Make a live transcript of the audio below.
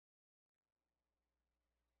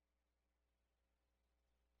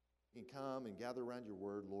can come and gather around your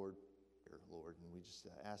word, Lord. Lord, and we just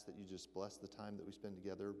ask that you just bless the time that we spend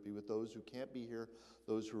together. Be with those who can't be here,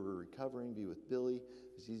 those who are recovering. Be with Billy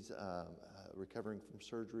as he's recovering from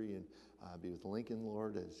surgery, and be with Lincoln,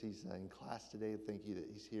 Lord, as he's in class today. Thank you that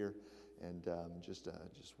he's here and just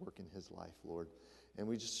working his life, Lord. And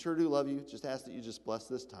we just sure do love you. Just ask that you just bless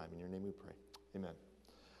this time. In your name we pray. Amen.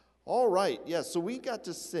 All right. Yeah, so we got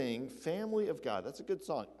to sing Family of God. That's a good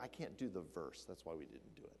song. I can't do the verse. That's why we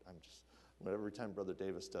didn't do it. Every time Brother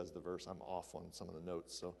Davis does the verse, I'm off on some of the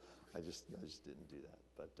notes, so I just didn't do that.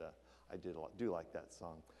 But I do like that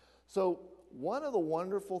song. So one of the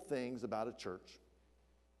wonderful things about a church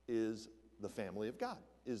is the family of God,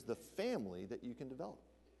 is the family that you can develop.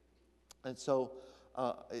 And so,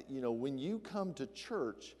 when you come to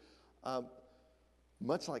church,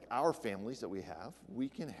 much like our families that we have, we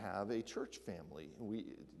can have a church family.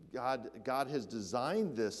 God has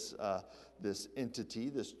designed this entity,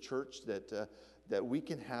 this church, that we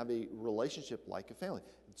can have a relationship like a family.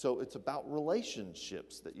 So it's about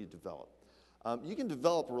relationships that you develop. You can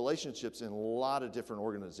develop relationships in a lot of different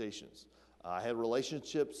organizations. I had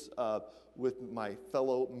relationships with my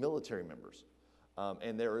fellow military members,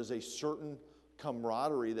 and there is a certain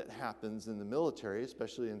camaraderie that happens in the military,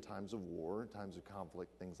 especially in times of war, in times of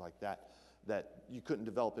conflict, things like that, that you couldn't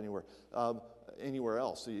develop anywhere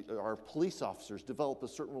else. So our police officers develop a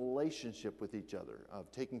certain relationship with each other,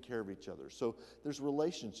 of taking care of each other. So there's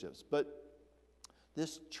relationships. But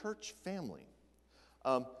this church family,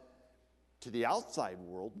 to the outside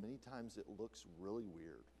world, many times it looks really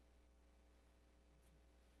weird.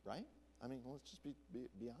 Right? I mean, let's just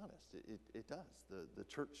be honest. It does. The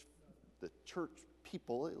church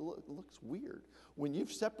people, it looks weird. When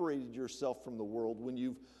you've separated yourself from the world, when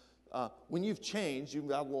you've changed, you've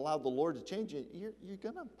allowed the Lord to change you, you're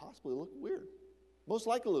going to possibly look weird. Most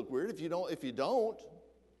likely look weird. If you don't,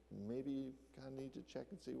 maybe you kind of need to check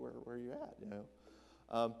and see where you're at.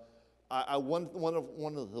 One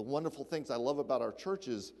of the wonderful things I love about our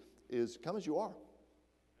churches is come as you are,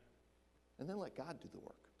 and then let God do the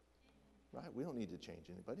work. Right? We don't need to change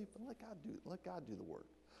anybody, but let God do the work.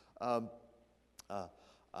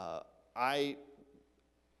 I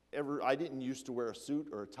didn't used to wear a suit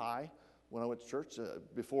or a tie when I went to church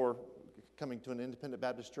before coming to an independent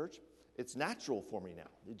Baptist church. It's natural for me now.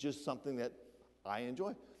 It's just something that I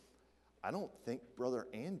enjoy. I don't think Brother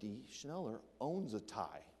Andy Schneller owns a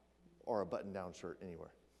tie or a button-down shirt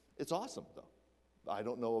anywhere. It's awesome, though. I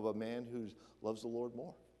don't know of a man who loves the Lord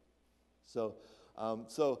more.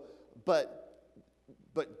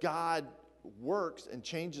 But God works and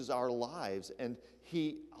changes our lives, and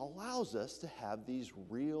He allows us to have these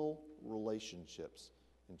real relationships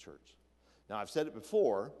in church. Now, I've said it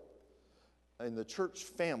before, in the church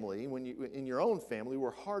family, in your own family,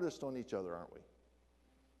 we're hardest on each other, aren't we?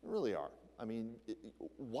 We really are. I mean,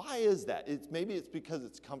 why is that? Maybe it's because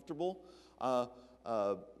it's comfortable.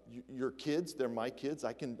 Your kids, they're my kids.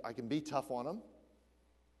 I can be tough on them.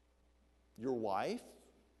 Your wife,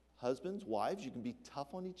 husbands, wives, you can be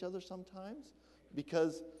tough on each other sometimes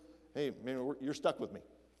because, hey, you're stuck with me.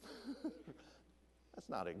 That's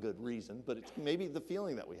not a good reason, but it's maybe the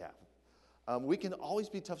feeling that we have. We can always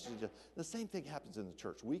be tough on each other. The same thing happens in the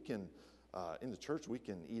church. We can, in the church, we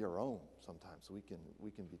can eat our own sometimes. We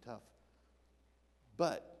can be tough.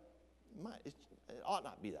 But it ought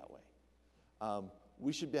not be that way.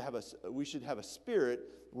 We should have a spirit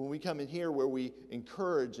when we come in here where we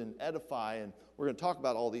encourage and edify, and we're going to talk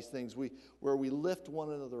about all these things, where we lift one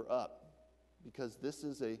another up, because this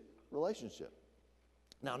is a relationship.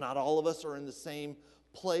 Now, not all of us are in the same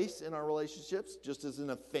place in our relationships. Just as in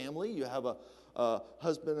a family, you have a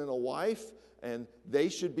husband and a wife, and they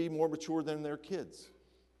should be more mature than their kids.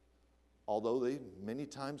 Although they many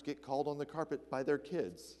times get called on the carpet by their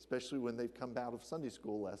kids, especially when they've come out of Sunday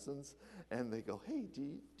school lessons, and they go, "Hey,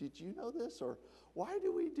 did you know this?" Or "Why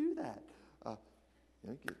do we do that?"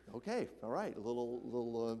 Okay, all right, a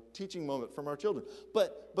little teaching moment from our children.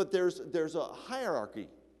 But there's a hierarchy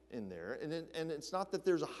in there, and it's not that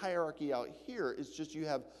there's a hierarchy out here. It's just you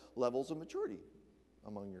have levels of maturity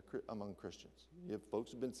among Christians. You have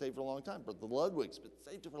folks who've been saved for a long time. Brother Ludwig's been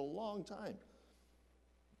saved for a long time.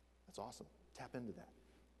 That's awesome. Tap into that.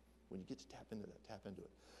 When you get to tap into that, tap into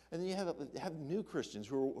it. And then you have new Christians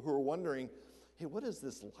who are wondering, hey, what is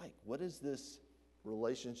this like? What is this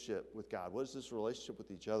relationship with God? What is this relationship with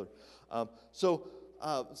each other? So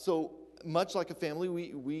much like a family,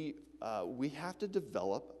 we have to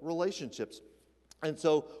develop relationships. And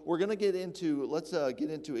so we're going to let's get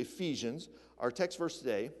into Ephesians. Our text verse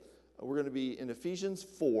today, we're going to be in Ephesians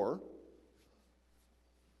 4,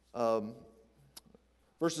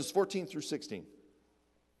 verses 14 through 16.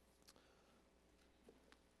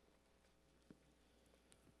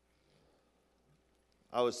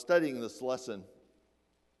 I was studying this lesson,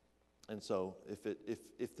 and so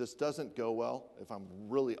if this doesn't go well, if I'm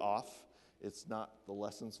really off, it's not the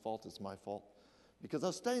lesson's fault, it's my fault. Because I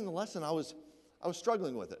was studying the lesson, I was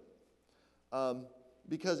struggling with it.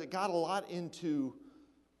 Because it got a lot into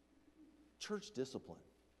church discipline.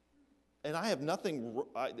 And I have nothing,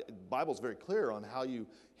 the Bible's very clear on how you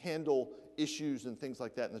handle issues and things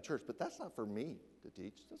like that in the church, but that's not for me to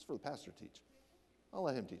teach. That's for the pastor to teach. I'll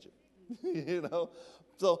let him teach it. You know?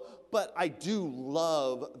 So, but I do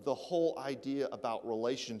love the whole idea about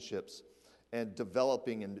relationships and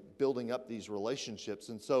developing and building up these relationships.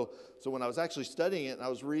 And so when I was actually studying it and I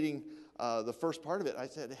was reading the first part of it, I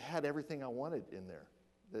said it had everything I wanted in there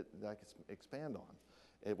that I could expand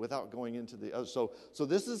on without going into the other. So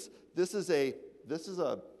this is a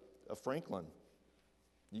Franklin.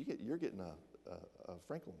 You're getting a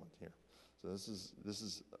Franklin one here. So this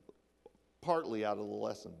is partly out of the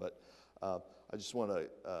lesson, but I just want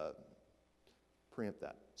to preempt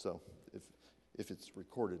that. So if it's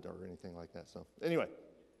recorded or anything like that. So anyway,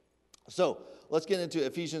 so let's get into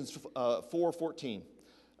Ephesians 4:14.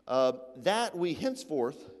 That we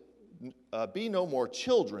henceforth be no more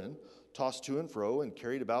children, tossed to and fro and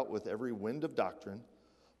carried about with every wind of doctrine,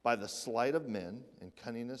 by the sleight of men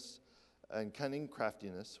and cunning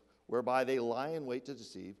craftiness, whereby they lie in wait to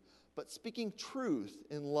deceive, but speaking truth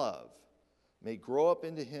in love, may grow up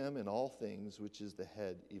into him in all things, which is the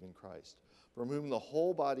head, even Christ, from whom the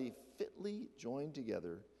whole body fitly joined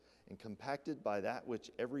together and compacted by that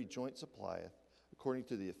which every joint supplieth, according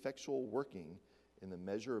to the effectual working in the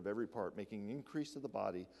measure of every part, making increase of the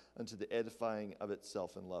body unto the edifying of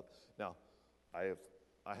itself in love. Now, I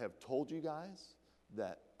have told you guys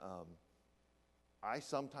that I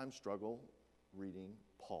sometimes struggle reading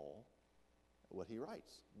Paul, what he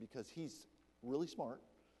writes, because he's really smart.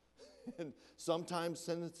 And sometimes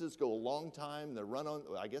sentences go a long time. They're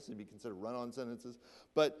I guess it'd be considered run-on sentences.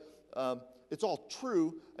 But it's all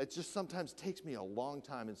true. It just sometimes takes me a long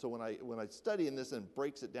time. And so when I study in this and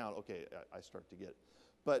breaks it down, okay, I start to get it.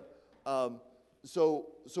 But so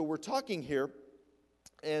we're talking here,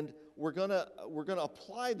 and we're gonna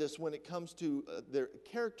apply this when it comes to the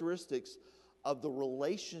characteristics of the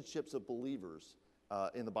relationships of believers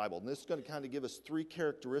in the Bible. And this is going to kind of give us three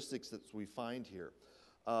characteristics that we find here.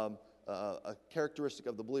 A characteristic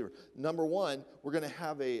of the believer. Number one, we're going to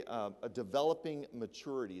have a developing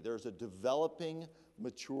maturity. There's a developing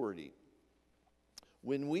maturity.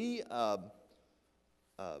 When I've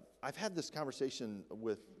had this conversation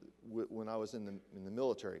with when I was in the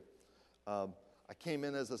military. I came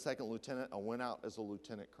in as a second lieutenant. I went out as a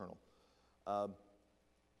lieutenant colonel.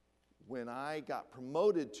 When I got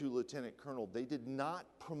promoted to lieutenant colonel, they did not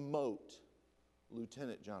promote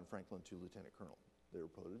Lieutenant John Franklin to lieutenant colonel.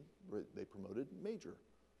 They promoted Major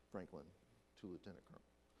Franklin to lieutenant colonel.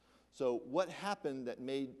 So what happened that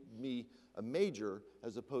made me a major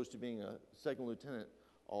as opposed to being a second lieutenant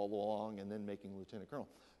all along and then making lieutenant colonel?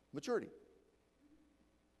 Maturity.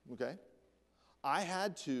 Okay? I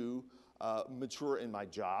had to mature in my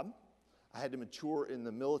job. I had to mature in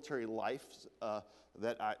the military life,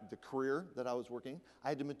 the career that I was working. I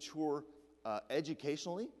had to mature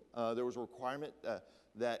educationally. There was a requirement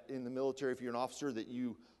that in the military, if you're an officer, that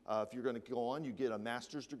you, if you're going to go on, you get a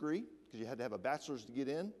master's degree, because you had to have a bachelor's to get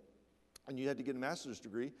in, and you had to get a master's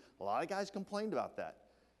degree. A lot of guys complained about that.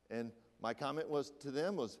 And my comment to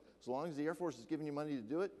them was, as long as the Air Force is giving you money to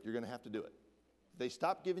do it, you're going to have to do it. If they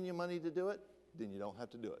stop giving you money to do it, then you don't have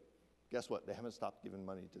to do it. Guess what? They haven't stopped giving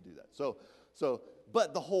money to do that.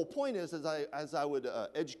 But the whole point is, as I would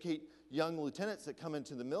educate young lieutenants that come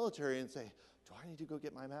into the military and say, do I need to go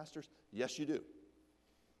get my master's? Yes, you do.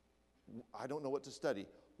 I don't know what to study.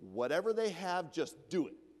 Whatever they have, just do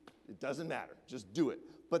it. It doesn't matter. Just do it.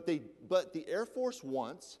 But the Air Force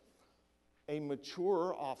wants a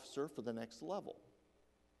mature officer for the next level.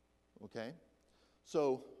 Okay?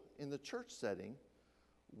 So in the church setting,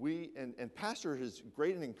 and Pastor is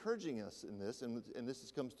great in encouraging us in this, and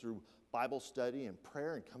this comes through Bible study and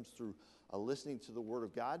prayer, and comes through listening to the Word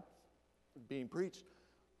of God being preached.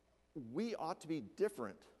 We ought to be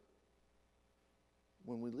different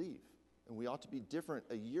when we leave. And we ought to be different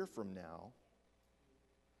a year from now.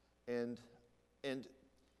 And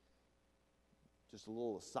just a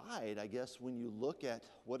little aside, I guess, when you look at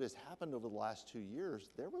what has happened over the last 2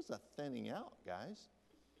 years, there was a thinning out, guys.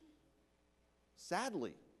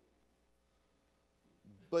 Sadly.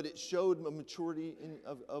 But it showed a maturity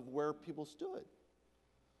of where people stood.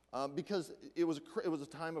 Because it was a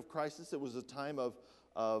time of crisis. It was a time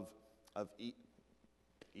of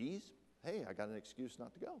ease. Hey, I got an excuse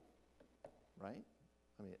not to go. Right?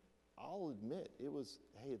 I mean, I'll admit, it was,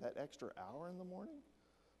 hey, that extra hour in the morning,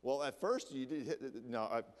 Well, at first you did.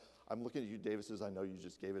 No, I'm looking at you, Davis, as I know you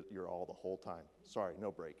just gave it your all the whole time. Sorry,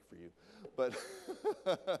 no break for you. But,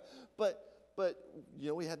 but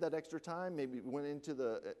we had that extra time. Maybe we went into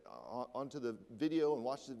onto the video and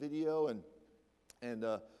watched the video, and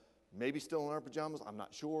maybe still in our pajamas. I'm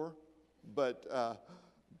not sure, but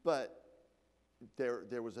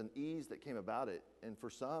there was an ease that came about it, and for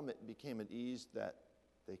some it became an ease that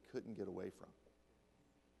they couldn't get away from.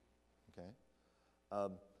 Okay,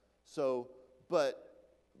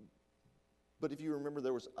 but if you remember,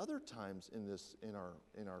 there was other times in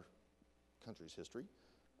our country's history.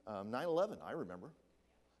 9/11, I remember.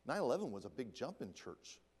 9/11 was a big jump in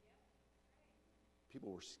church.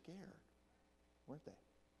 People were scared, weren't they?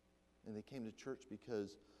 And they came to church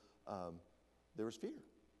because there was fear.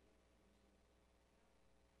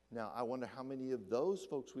 Now, I wonder how many of those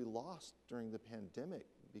folks we lost during the pandemic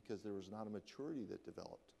because there was not a maturity that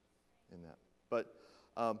developed in that.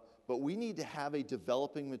 But we need to have a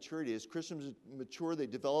developing maturity. As Christians mature, they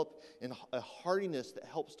develop in a hardiness that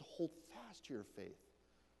helps to hold fast to your faith.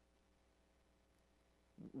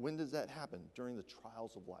 When does that happen? During the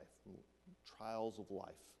trials of life. Trials of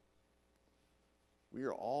life. We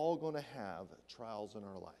are all going to have trials in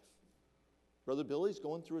our life. Brother Billy's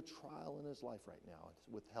going through a trial in his life right now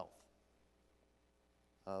with health.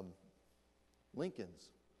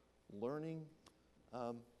 Lincoln's learning.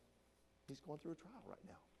 He's going through a trial right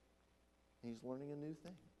now. He's learning a new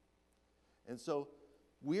thing. And so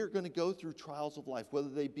we are going to go through trials of life, whether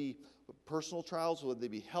they be personal trials, whether they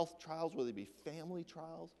be health trials, whether they be family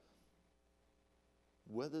trials,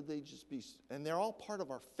 whether they just be, and they're all part of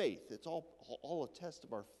our faith. It's all a test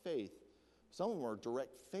of our faith. Some of them are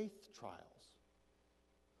direct faith trials.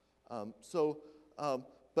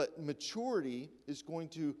 But maturity is going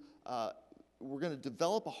to, we're going to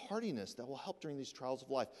develop a hardiness that will help during these trials of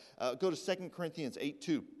life. Go to 2 Corinthians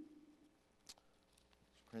 8:2.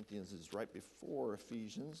 Corinthians is right before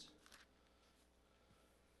Ephesians.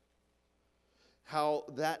 How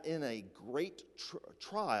that in a great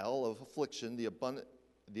trial of affliction, the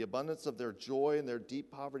abundance of their joy and their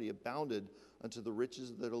deep poverty abounded unto the riches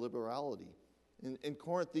of their liberality. In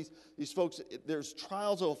Corinth, these folks, there's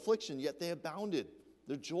trials of affliction, yet they abounded.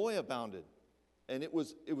 Their joy abounded. And it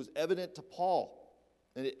was evident to Paul,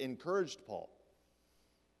 and it encouraged Paul.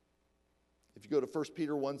 If you go to 1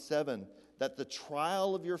 Peter 1:7, that the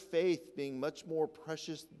trial of your faith, being much more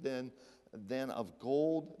precious than of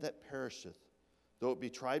gold that perisheth, though it be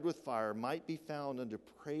tried with fire, might be found unto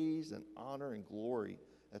praise and honor and glory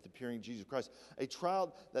at the appearing of Jesus Christ. A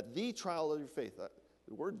trial, the trial of your faith, the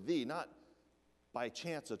word "the," not by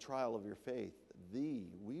chance a trial of your faith, we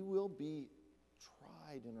will be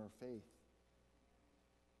tried in our faith.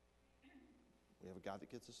 We have a God that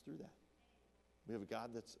gets us through that. We have a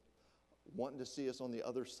God that's wanting to see us on the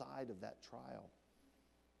other side of that trial.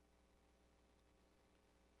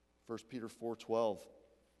 1 Peter 4:12,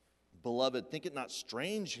 beloved, think it not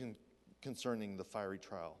strange concerning the fiery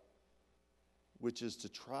trial, which is to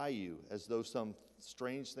try you as though some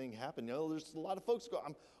strange thing happened. There's a lot of folks go,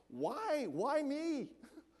 why me?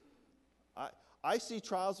 I see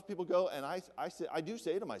trials that people go, and I do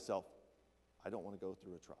say to myself, I don't want to go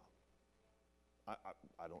through a trial.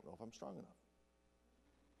 I don't know if I'm strong enough.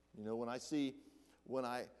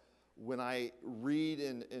 When I read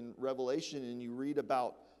in Revelation, and you read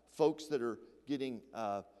about folks that are getting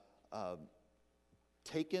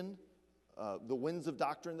taken, the winds of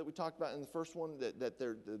doctrine that we talked about in the first one, that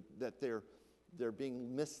they're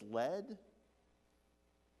being misled.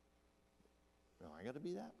 Am I going to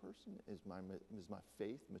be that person? Is my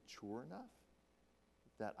faith mature enough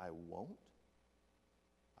that I won't?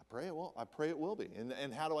 I pray it will. I pray it will be.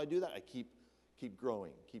 And how do I do that? I keep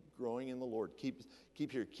growing in the Lord.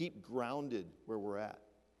 Keep grounded where we're at.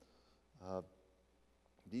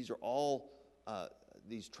 These are all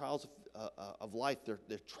these trials of life.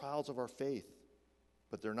 They're trials of our faith,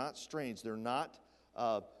 but they're not strange. They're not.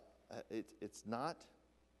 It's not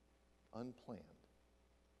unplanned.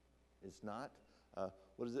 It's not.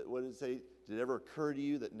 What does it say? Did it ever occur to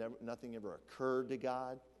you that nothing ever occurred to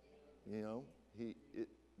God?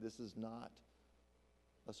 This is not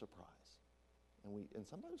a surprise. And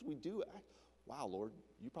sometimes we do act, wow, Lord,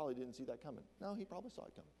 you probably didn't see that coming. No, he probably saw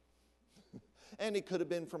it coming. And it could have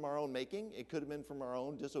been from our own making. It could have been from our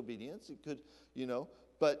own disobedience. It could,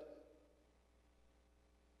 but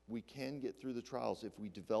we can get through the trials if we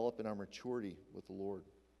develop in our maturity with the Lord.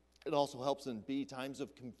 It also helps in B, times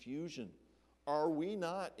of confusion. Are we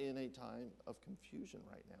not in a time of confusion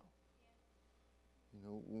right now?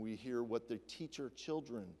 When we hear what they teach our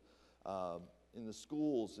children in the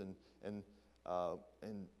schools and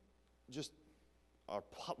just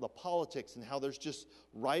the politics and how there's just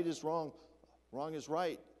right is wrong, wrong is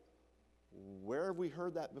right. Where have we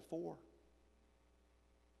heard that before?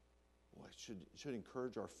 Well, it should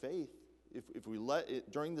encourage our faith. If we let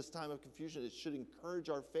it, during this time of confusion, it should encourage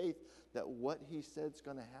our faith that what he said is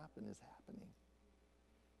going to happen is happening.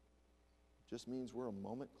 It just means we're a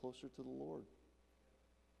moment closer to the Lord.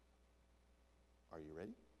 Are you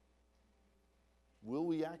ready? Will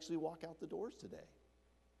we actually walk out the doors today?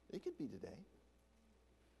 It could be today.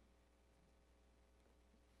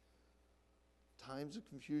 Times of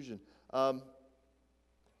confusion. 1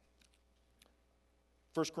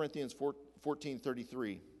 Corinthians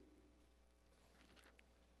 14:33.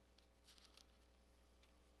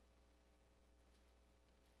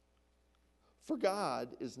 For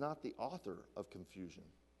God is not the author of confusion,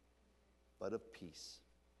 but of peace,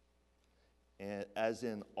 and as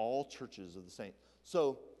in all churches of the saints.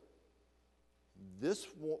 So, this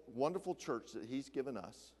wonderful church that he's given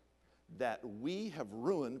us, that we have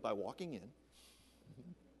ruined by walking in,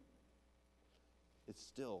 it's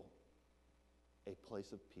still a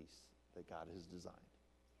place of peace that God has designed.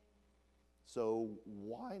 So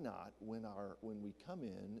why not, when we come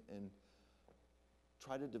in and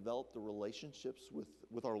try to develop the relationships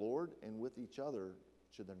with our Lord and with each other,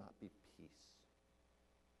 should there not be peace?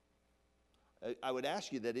 I would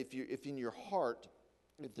ask you that if in your heart,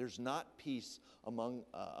 if there's not peace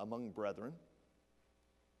among brethren,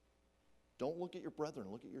 don't look at your brethren,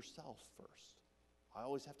 look at yourself first. I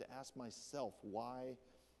always have to ask myself, why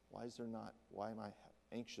is there not? Why am I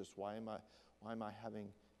anxious? Why am I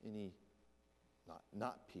having any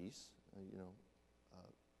not peace?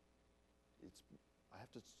 I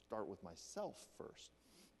have to start with myself first.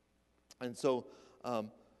 And so,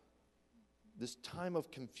 this time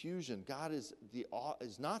of confusion, God is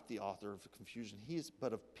not the author of confusion. He is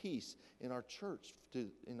but of peace in our church,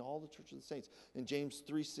 in all the church of the saints. In James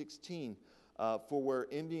 3:16, for where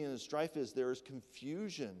envy and strife is, there is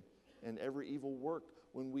confusion and every evil work.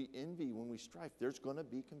 When we envy, when we strife, there's going to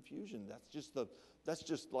be confusion. That's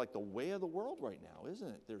just like the way of the world right now, isn't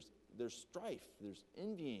it? There's strife, there's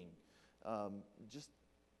envying, just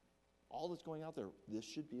all that's going out there. This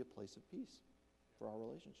should be a place of peace for our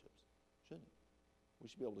relationships, shouldn't it? We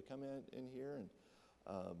should be able to come in here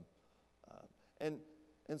and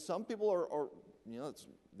some people are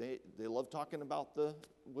they love talking about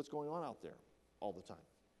what's going on out there all the time.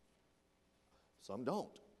 Some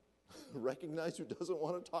don't. Recognize who doesn't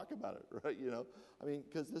want to talk about it, right?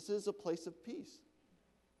 Because this is a place of peace.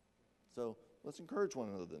 So let's encourage one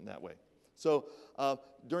another in that way. So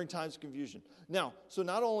during times of confusion. Now, so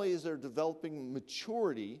not only is there developing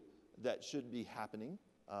maturity that should be happening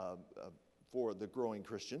for the growing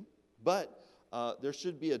Christian, but there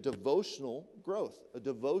should be a devotional growth.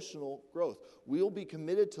 We'll be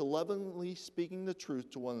committed to lovingly speaking the truth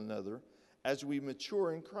to one another as we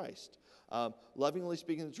mature in Christ. Lovingly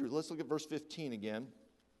speaking the truth. Let's look at verse 15 again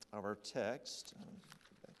of our text.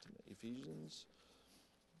 Back to Ephesians.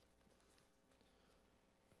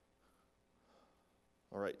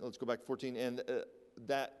 All right, let's go back to 14. And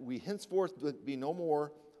that we henceforth be no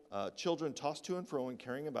more children tossed to and fro and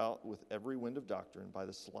carrying about with every wind of doctrine by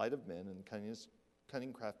the sleight of men and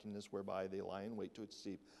cunning craftiness whereby they lie in wait to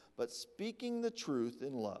deceive. But speaking the truth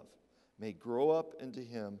in love may grow up into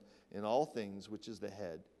him in all things, which is the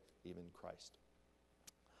head, even Christ.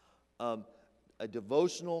 A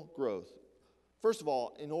devotional growth. First of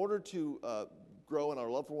all, in order to grow in our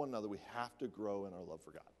love for one another, we have to grow in our love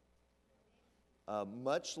for God.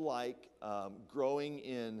 Much like growing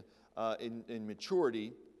in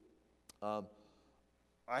maturity,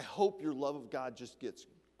 I hope your love of God just gets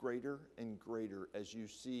greater and greater as you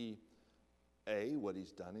see, A, what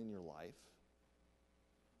he's done in your life,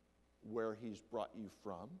 where he's brought you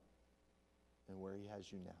from, and where he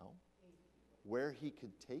has you now, where he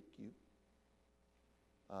could take you,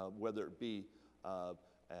 whether it be a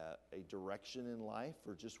direction in life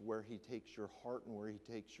or just where he takes your heart and where he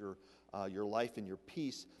takes your life and your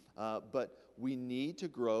peace. But we need to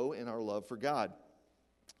grow in our love for God.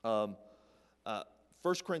 1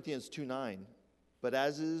 Corinthians 2:9, but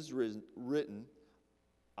as it is written,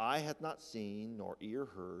 eye hath not seen nor ear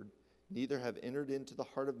heard, neither have entered into the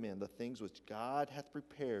heart of man the things which God hath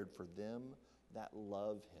prepared for them that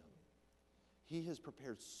love him. He has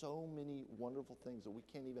prepared so many wonderful things that we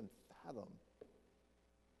can't even fathom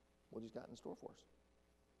what he's got in store for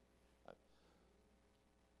us.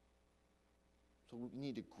 So we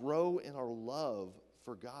need to grow in our love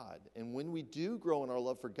for God. And when we do grow in our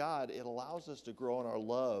love for God, it allows us to grow in our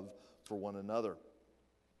love for one another.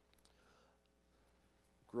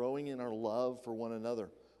 Growing in our love for one another.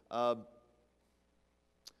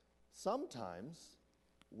 Sometimes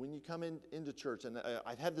when you come into church, and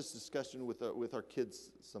I've had this discussion with our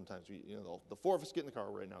kids sometimes. The four of us get in the car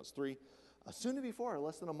right now. It's 3. Soon to be 4,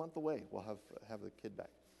 less than a month away, we'll have the kid back.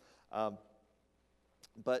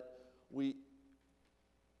 But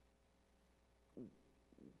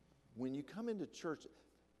when you come into church,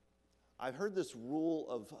 I've heard this rule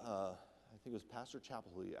of, I think it was Pastor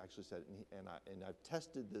Chappell who actually said it, and I've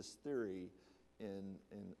tested this theory in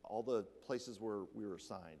all the places where we were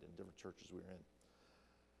assigned, in different churches we were in.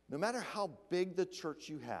 No matter how big the church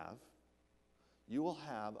you will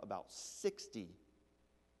have about 60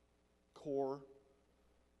 core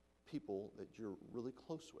people that you're really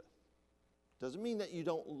close with. Doesn't mean that you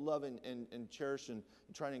don't love and cherish and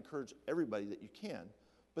try to encourage everybody that you can,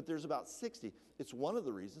 but there's about 60. It's one of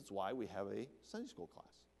the reasons why we have a Sunday school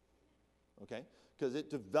class, okay? Because it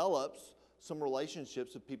develops some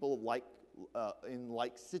relationships with people in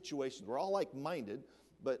like situations. We're all like-minded,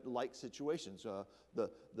 but like situations.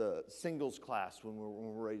 The singles class, when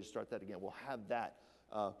we're ready to start that again, we'll have that.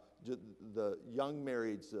 The young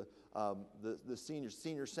marrieds, the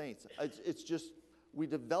senior saints. It's just, we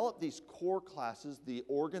develop these core classes, the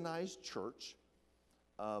organized church,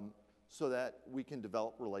 so that we can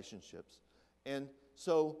develop relationships. And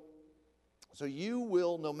so you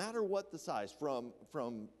will, no matter what the size, from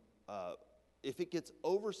if it gets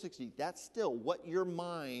over 60, that's still what your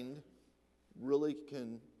mind really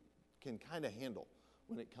can kind of handle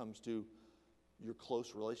when it comes to your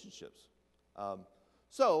close relationships.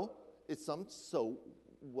 So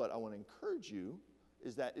what I want to encourage you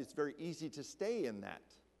is that it's very easy to stay in that,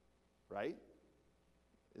 right?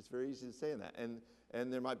 It's very easy to stay in that.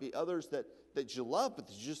 And there might be others that you love,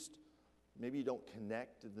 but maybe you don't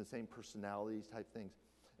connect to the same personalities type things.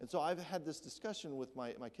 And so I've had this discussion with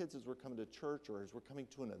my kids as we're coming to church or as we're coming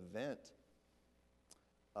to an event,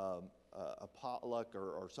 a potluck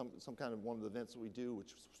or some kind of one of the events that we do,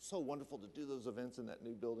 which is so wonderful to do those events in that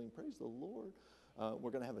new building. Praise the Lord.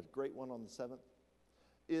 We're going to have a great one on the 7th,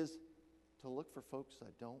 is to look for folks I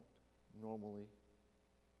don't normally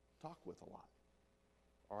talk with a lot,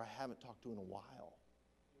 or I haven't talked to in a while.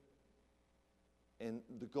 And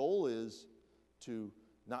the goal is to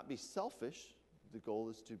not be selfish. The goal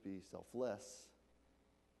is to be selfless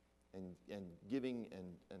and giving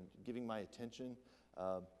my attention.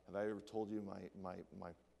 Have I ever told you my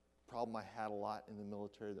problem I had a lot in the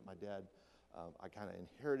military that my dad, I kind of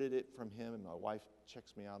inherited it from him, and my wife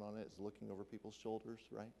checks me out on it, is looking over people's shoulders,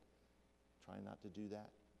 right? Trying not to do that.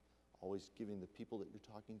 Always giving the people that you're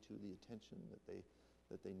talking to the attention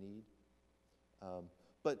that they need.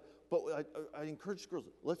 But I encourage girls,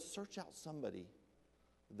 let's search out somebody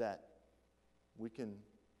that we can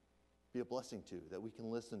be a blessing to, that we can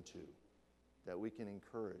listen to, that we can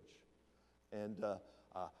encourage. And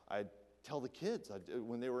I tell the kids,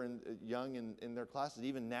 when they were young in their classes,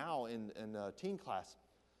 even now in teen class,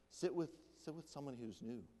 sit with someone who's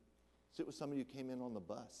new. Sit with somebody who came in on the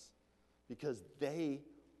bus, because they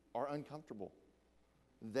are uncomfortable.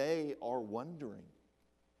 They are wondering,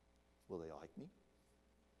 will they like me?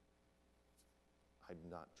 I'm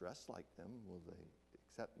not dressed like them. Will they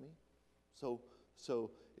accept me? So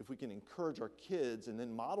if we can encourage our kids and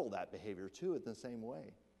then model that behavior too in the same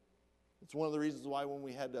way. It's one of the reasons why when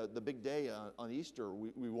we had the big day on Easter,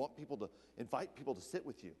 we want people to invite people to sit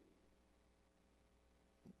with you.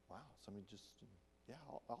 Wow, somebody just, yeah,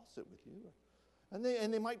 I'll sit with you. And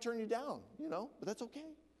they might turn you down, but that's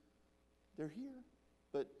okay. They're here.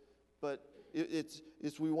 But it's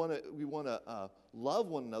we want to love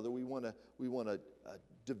one another. We want to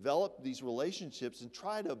develop these relationships and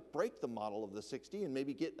try to break the model of the 60 and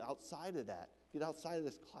maybe get outside of that. Get outside of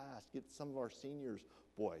this class. Get some of our seniors.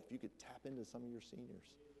 Boy, if you could tap into some of your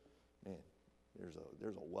seniors, man,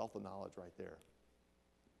 there's a wealth of knowledge right there.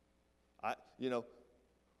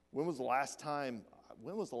 When was the last time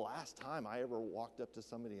I ever walked up to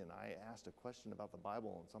somebody and I asked a question about the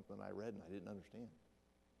Bible and something I read and I didn't understand?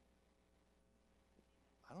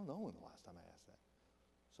 I don't know when the last time I asked that.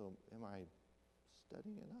 So am I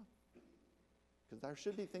studying enough? Because there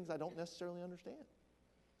should be things I don't necessarily understand.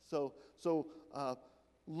 So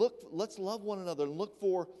let's love one another and look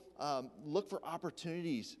for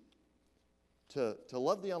opportunities to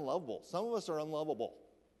love the unlovable. Some of us are unlovable.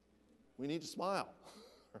 We need to smile,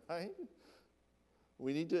 right?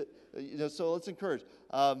 We need to, so let's encourage.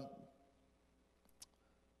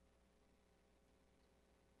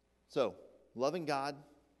 So loving God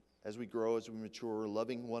as we grow, as we mature,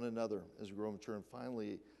 loving one another as we grow and mature, and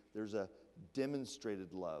finally, there's a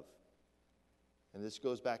demonstrated love. And this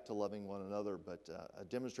goes back to loving one another, but a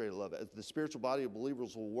demonstrated love. The spiritual body of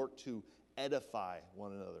believers will work to edify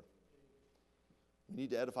one another. We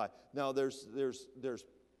need to edify. Now, there's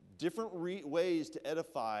different ways to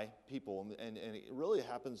edify people, and it really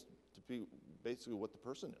happens to be basically what the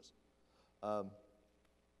person is.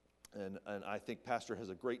 And I think Pastor has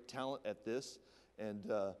a great talent at this, and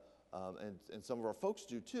some of our folks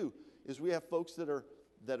do too, is we have folks that are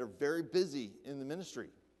very busy in the ministry.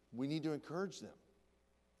 We need to encourage them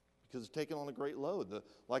because they're taking on a great load.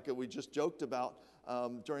 Like we just joked about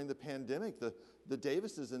during the pandemic, the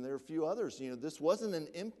Davises and there are a few others. You know, this wasn't an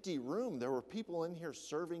empty room. There were people in here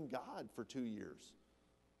serving God for 2 years.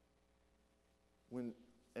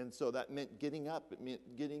 And so that meant getting up. It meant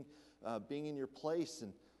being in your place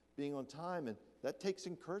and being on time. And that takes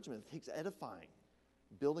encouragement. It takes edifying,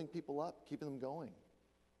 building people up, keeping them going.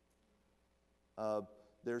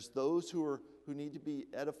 There's those who need to be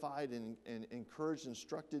edified and encouraged,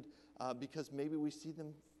 instructed, because maybe we see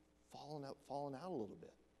them falling out a little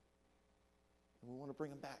bit. And we want to bring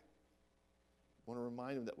them back. We want to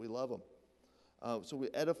remind them that we love them. So we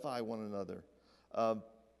edify one another. 1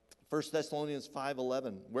 Thessalonians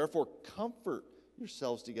 5:11, wherefore comfort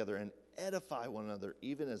yourselves together and edify one another,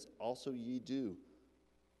 even as also ye do.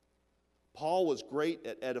 Paul was great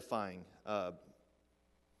at edifying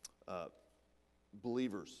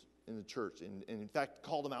believers in the church, and in fact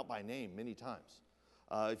called them out by name many times.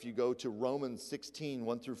 If you go to Romans 16,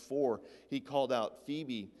 1 through 4, he called out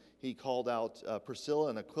Phoebe, he called out Priscilla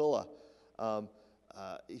and Aquila.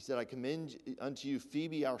 He said, I commend unto you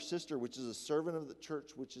Phoebe, our sister, which is a servant of the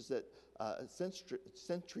church, which is at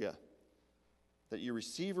Centria, that you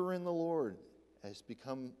receive her in the Lord as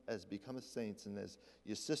becometh saints, and as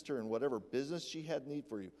your sister in whatever business she had need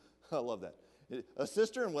for you. I love that. A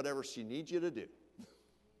sister in whatever she needs you to do.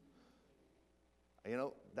 You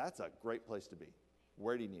know, that's a great place to be.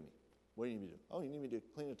 Where do you need me? What do you need me to do? Oh, you need me to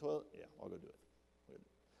clean a toilet? Yeah, I'll go do it.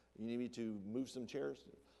 You need me to move some chairs?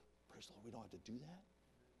 Praise the Lord, we don't have to do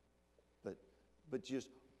that. But just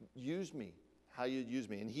use me how you use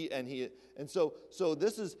me. And so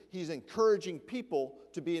he's encouraging people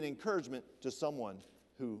to be an encouragement to someone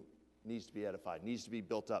who needs to be edified, needs to be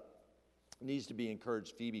built up, needs to be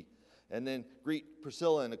encouraged. Phoebe. And then greet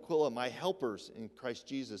Priscilla and Aquila, my helpers in Christ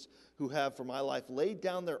Jesus, who have for my life laid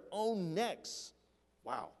down their own necks.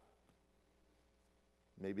 Wow.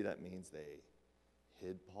 Maybe that means they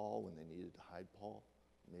hid Paul when they needed to hide Paul.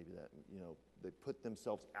 Maybe that, they put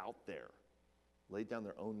themselves out there, laid down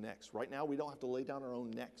their own necks. Right now, we don't have to lay down our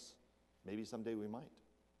own necks. Maybe someday we might.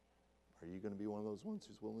 Are you going to be one of those ones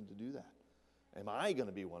who's willing to do that? Am I going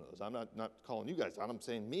to be one of those? I'm not calling you guys out. I'm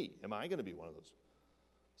saying me. Am I going to be one of those?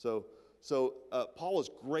 So Paul is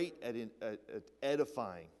great at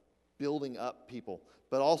edifying, building up people,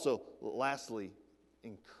 but also, lastly,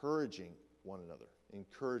 encouraging one another.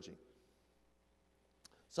 Encouraging.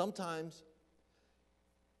 Sometimes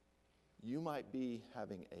you might be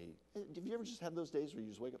having have you ever just had those days where you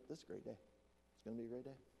just wake up, this is a great day. It's going to be a great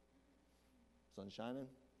day. Sun shining,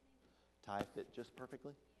 tie fit just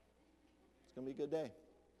perfectly. It's going to be a good day.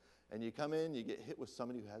 And you come in, you get hit with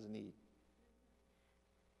somebody who has a need.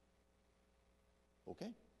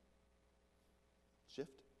 Okay.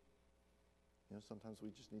 Shift. Sometimes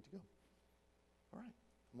we just need to go. All right,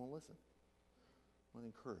 I'm going to listen. I'm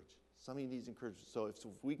going to encourage. Somebody needs encouragement. So if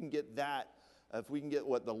we can get that, if we can get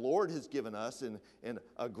what the Lord has given us in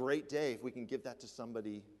a great day, if we can give that to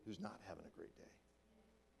somebody who's not having a great day.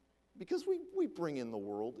 Because we bring in the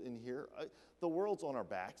world in here. The world's on our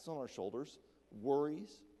backs, on our shoulders.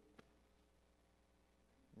 Worries.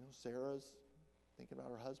 Sarah's thinking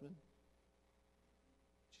about her husband.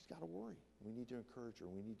 She's got to worry. We need to encourage her.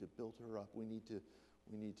 We need to build her up. We need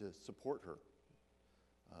to support her.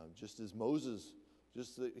 Just as Moses,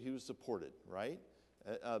 he was supported, right?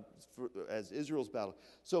 As Israel's battle.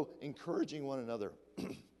 So encouraging one another.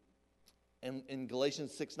 And in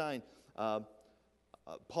Galatians 6:9,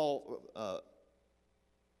 Paul,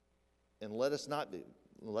 and let us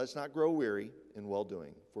not grow weary in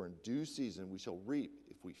well-doing, for in due season we shall reap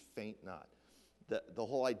if we faint not. The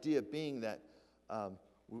whole idea being that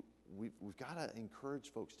we've got to encourage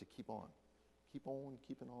folks to keep on. Keep on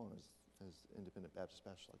keeping on, as Independent Baptist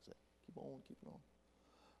pastors like to say. Keep on keeping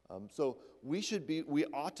on. So we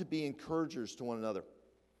ought to be encouragers to one another.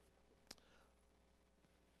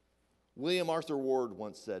 William Arthur Ward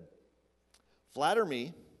once said, flatter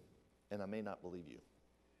me, and I may not believe you.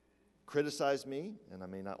 Criticize me, and I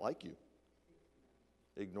may not like you.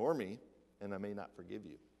 Ignore me, and I may not forgive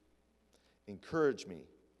you. Encourage me,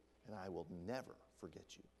 and I will never forget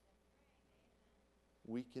you.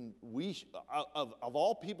 Of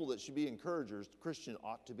all people that should be encouragers, the Christian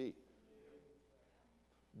ought to be.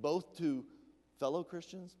 Both to fellow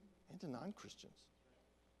Christians and to non-Christians.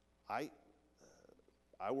 I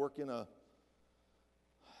work in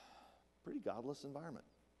pretty godless environment.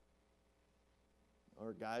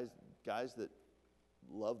 Or guys that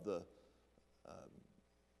love the,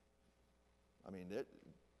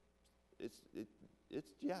 it's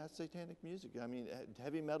satanic music. I mean,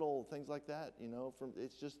 heavy metal, things like that.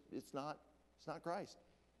 It's not Christ.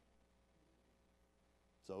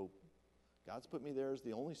 So, God's put me there as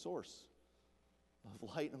the only source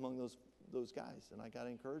of light among those guys, and I got to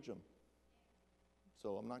encourage them.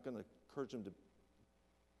 So I'm not going to encourage them to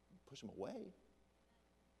push them away.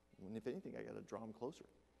 And if anything, I got to draw them closer.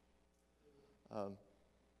 And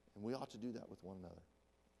we ought to do that with one another.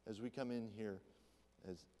 As we come in here,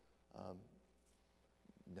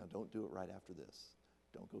 now don't do it right after this.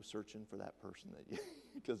 Don't go searching for that person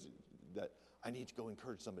because I need to go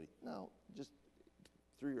encourage somebody. No, just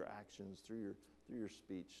through your actions, through your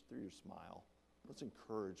speech, through your smile. Let's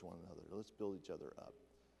encourage one another. Let's build each other up.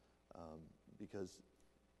 Because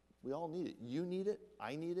we all need it. You need it.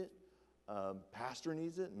 I need it. Pastor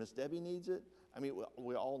needs it. Miss Debbie needs it. I mean,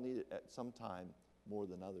 we all need it at some time more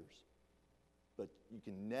than others. But you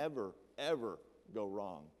can never, ever go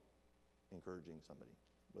wrong encouraging somebody,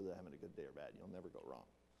 whether they're having a good day or bad. You'll never go wrong.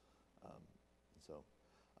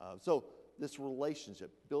 So this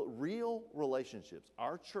relationship, build real relationships.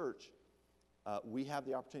 Our church, we have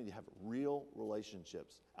the opportunity to have real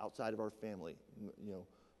relationships outside of our family,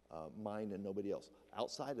 mine and nobody else.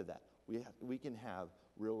 Outside of that, we can have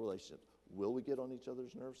real relationships. Will we get on each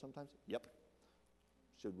other's nerves sometimes? Yep.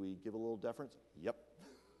 Should we give a little deference? Yep.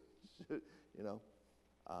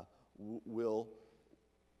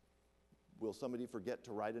 Will somebody forget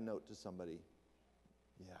to write a note to somebody?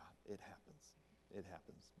 Yeah, it happens. It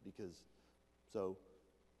happens because so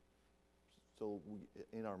we,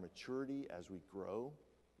 in our maturity as we grow,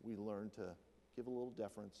 we learn to give a little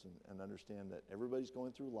deference and understand that everybody's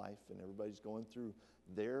going through life and everybody's going through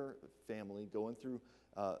their family, going through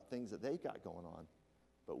things that they've got going on.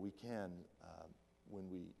 But we can, when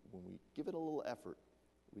we give it a little effort,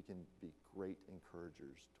 we can be great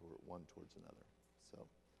encouragers towards another. So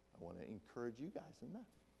I want to encourage you guys in that.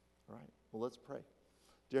 All right. Well, let's pray.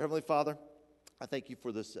 Dear Heavenly Father, I thank you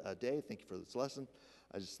for this day. Thank you for this lesson.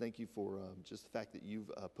 I just thank you for just the fact that you've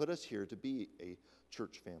put us here to be a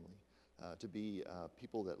church family, to be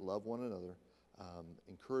people that love one another,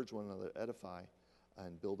 encourage one another, edify,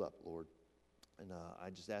 and build up, Lord. And I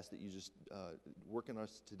just ask that you just work in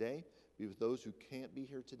us today, be with those who can't be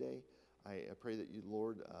here today. I pray that you,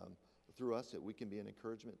 Lord, through us, that we can be an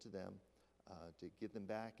encouragement to them, to get them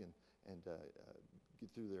back and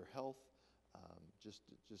get through their health, just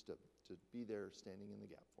to be there standing in the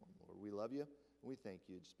gap for them, Lord. We love you and we thank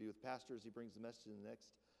you. Just be with Pastor as he brings the message in the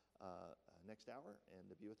next hour, and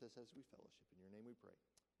to be with us as we fellowship. In your name we pray.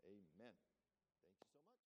 Amen.